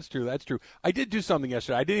like, well, that's true. That's true. I did do something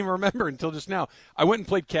yesterday. I didn't even remember until just now. I went and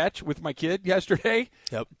played catch with my kid yesterday.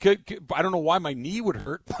 Yep. I don't know why my knee would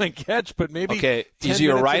hurt playing catch, but maybe. Okay. Is it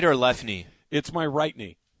your right or left knee? It's my right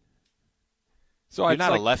knee. So you're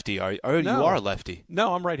not a lefty, are you? No. You are a lefty.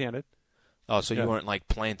 No, I'm right-handed. Oh, so you weren't like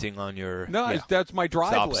planting on your that's my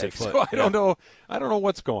drive leg. So I don't know. I don't know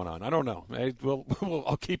what's going on. I don't know.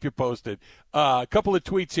 I'll keep you posted. A couple of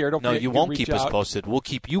tweets here. No, you won't keep us posted. We'll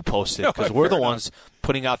keep you posted because we're the ones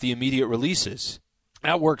putting out the immediate releases.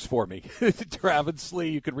 That works for me. Travis Slee,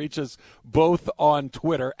 you can reach us both on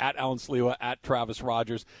Twitter at Alan Sliwa, at Travis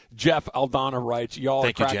Rogers. Jeff Aldana writes, y'all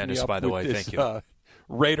Thank are you, cracking Janice, me up by the with way. this, Thank you.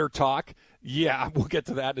 Raider talk. Yeah, we'll get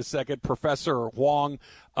to that in a second. Professor Huang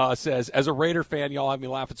says, as a Raider fan, y'all have me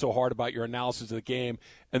laughing so hard about your analysis of the game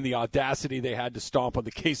and the audacity they had to stomp on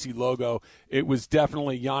the KC logo. It was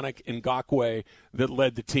definitely Yannick Ngakoue that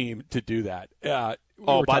led the team to do that.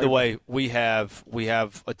 By the way, we have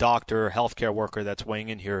a doctor, healthcare worker that's weighing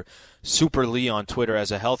in here. Super Lee on Twitter.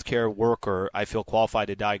 As a healthcare worker, I feel qualified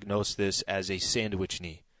to diagnose this as a sandwich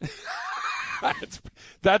knee.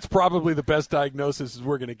 That's probably the best diagnosis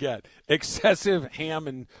we're going to get. Excessive ham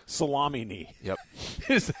and salami knee. Yep.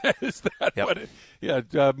 Is that yep. what it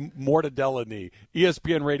mortadella knee.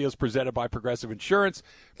 ESPN Radio is presented by Progressive Insurance.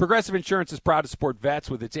 Progressive Insurance is proud to support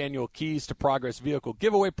vets with its annual Keys to Progress vehicle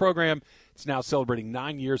giveaway program. It's now celebrating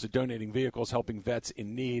 9 years of donating vehicles, helping vets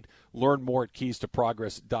in need. Learn more at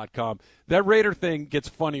keystoprogress.com. That Raider thing gets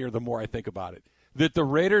funnier the more I think about it. That the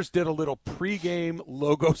Raiders did a little pregame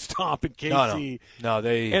logo stomp in KC. No,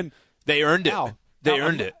 they earned it. They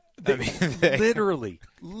earned it. Literally,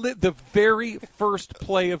 the very first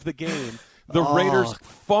play of the game, the Raiders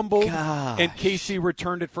fumbled and KC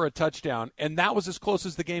returned it for a touchdown, and that was as close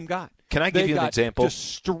as the game got. Can I give you an example?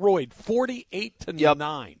 Destroyed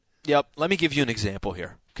 48-9. Yep. Let me give you an example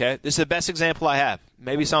here. Okay, this is the best example I have.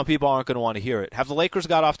 Maybe some people aren't going to want to hear it. Have the Lakers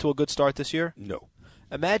got off to a good start this year? No.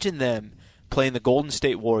 Imagine them playing the Golden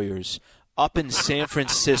State Warriors up in San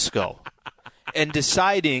Francisco and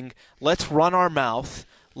deciding, let's run our mouth,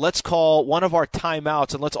 let's call one of our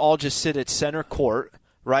timeouts, and let's all just sit at center court,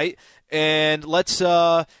 right? And let's,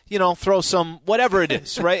 throw some, whatever it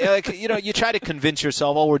is, right? You try to convince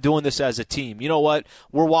yourself, we're doing this as a team. You know what?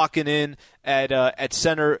 We're walking in at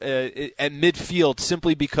center, at midfield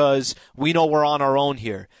simply because we know we're on our own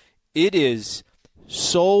here. It is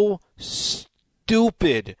so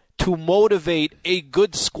stupid to motivate a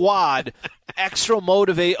good squad, extra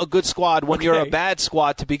motivate a good squad when you're a bad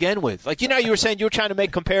squad to begin with. Like, you were saying you were trying to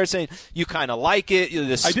make comparison. You kind of like it,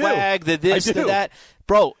 the swag, the this, the that.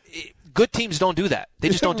 Bro, good teams don't do that. They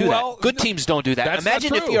just don't do that. Good teams don't do that. That's Imagine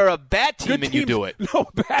not if true. you're a bad team Good and you do it. No,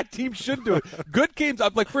 bad teams shouldn't do it. Good teams,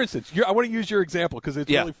 like for instance, I want to use your example because it's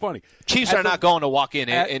really funny. Chiefs are not going to walk in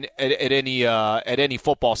at any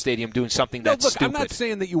football stadium doing something that's stupid. I'm not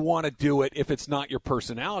saying that you want to do it if it's not your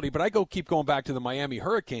personality, but I keep going back to the Miami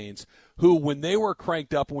Hurricanes, who, when they were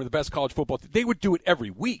cranked up and were the best college football, they would do it every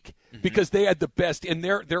week because they had the best, and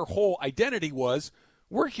their whole identity was,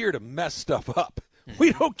 we're here to mess stuff up.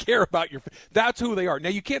 We don't care about your – that's who they are. Now,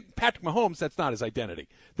 you can't – Patrick Mahomes, that's not his identity.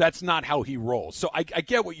 That's not how he rolls. So I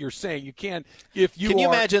get what you're saying. You can't – Can you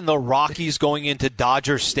imagine the Rockies going into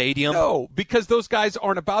Dodger Stadium? No, because those guys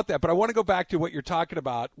aren't about that. But I want to go back to what you're talking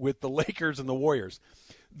about with the Lakers and the Warriors.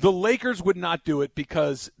 The Lakers would not do it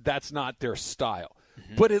because that's not their style.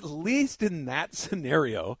 But at least in that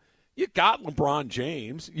scenario – you got LeBron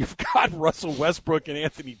James. You've got Russell Westbrook and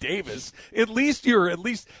Anthony Davis. At least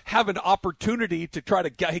have an opportunity to try to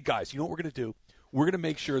get, hey, guys, you know what we're going to do? We're going to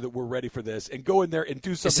make sure that we're ready for this and go in there and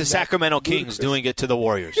do something. It's the Sacramento Kings doing it to the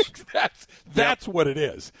Warriors. That's what it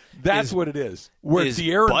is. That's what it is. Where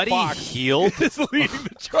De'Aaron Buddy Fox Hield is leading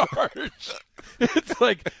the charge. It's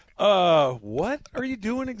like, what are you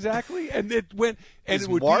doing exactly? And it went. And is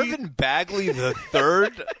it would Marvin Bagley the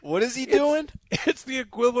third? What is he doing? It's the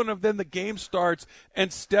equivalent of then the game starts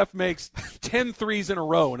and Steph makes 10 threes in a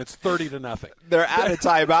row and it's 30-0. They're out of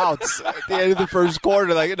timeouts at the end of the first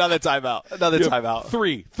quarter. Like another timeout, timeout.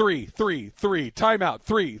 3, 3, 3, 3. Timeout.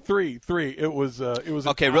 3, 3, 3. It was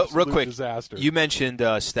okay. An Real quick, disaster. You mentioned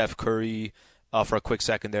Steph Curry. For a quick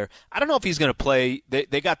second there. I don't know if he's going to play.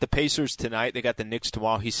 They got the Pacers tonight. They got the Knicks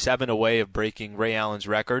tomorrow. He's 7 away of breaking Ray Allen's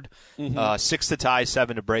record. 6 to tie,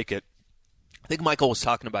 7 to break it. I think Michael was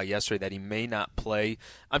talking about yesterday that he may not play.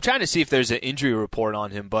 I'm trying to see if there's an injury report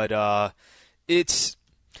on him, but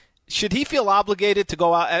should he feel obligated to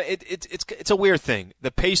go out? It's a weird thing.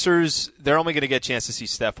 The Pacers, they're only going to get a chance to see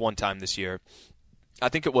Steph one time this year. I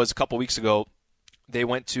think it was a couple weeks ago. They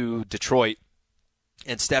went to Detroit.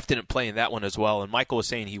 And Steph didn't play in that one as well. And Michael was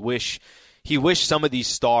saying he wished some of these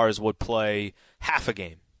stars would play half a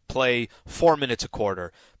game, play 4 minutes a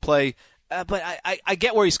quarter, play. But I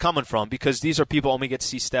get where he's coming from because these are people only get to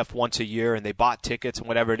see Steph once a year and they bought tickets and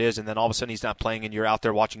whatever it is, and then all of a sudden he's not playing and you're out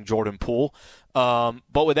there watching Jordan Poole.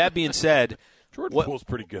 But with that being said, Jordan Poole's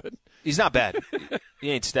pretty good. He's not bad. He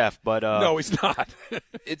ain't Steph, but no, he's not.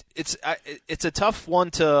 It's a tough one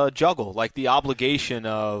to juggle, like the obligation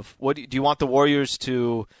of what do you want the Warriors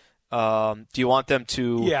to? Do you want them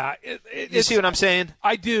to? Yeah, you see what I'm saying?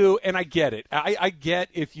 I do, and I get it. I get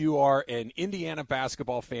if you are an Indiana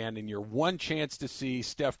basketball fan and your one chance to see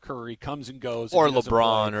Steph Curry comes and goes, or and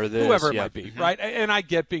LeBron, or this, whoever it might be, right? And I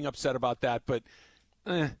get being upset about that, but.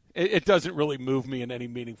 It doesn't really move me in any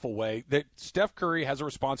meaningful way. That Steph Curry has a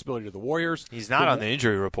responsibility to the Warriors. He's not on the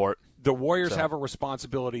injury report. The Warriors have a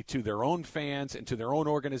responsibility to their own fans and to their own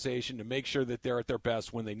organization to make sure that they're at their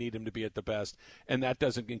best when they need him to be at the best, and that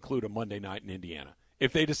doesn't include a Monday night in Indiana.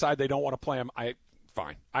 If they decide they don't want to play him,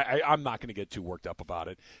 fine. I'm not going to get too worked up about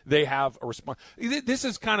it. They have a response. This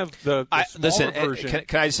is kind of the smaller version.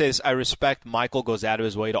 Can I say this? I respect Michael goes out of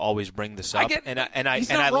his way to always bring this up,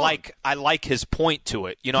 I like his point to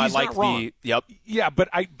it. You know, he's I like the yep. Yeah, but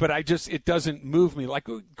I just it doesn't move me. Like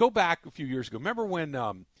go back a few years ago. Remember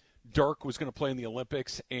when Dirk was going to play in the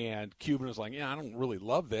Olympics and Cuban was like, "Yeah, I don't really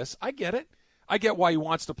love this." I get it. I get why he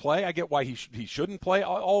wants to play. I get why he shouldn't play.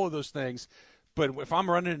 All of those things. But if I'm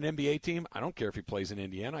running an NBA team, I don't care if he plays in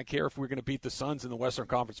Indiana. I care if we're going to beat the Suns in the Western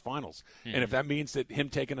Conference Finals. Mm-hmm. And if that means that him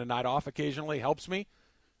taking a night off occasionally helps me,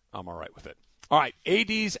 I'm all right with it. All right,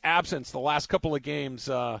 AD's absence the last couple of games,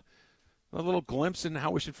 a little glimpse in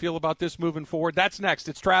how we should feel about this moving forward. That's next.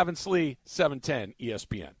 It's Travis Lee, 710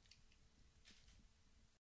 ESPN.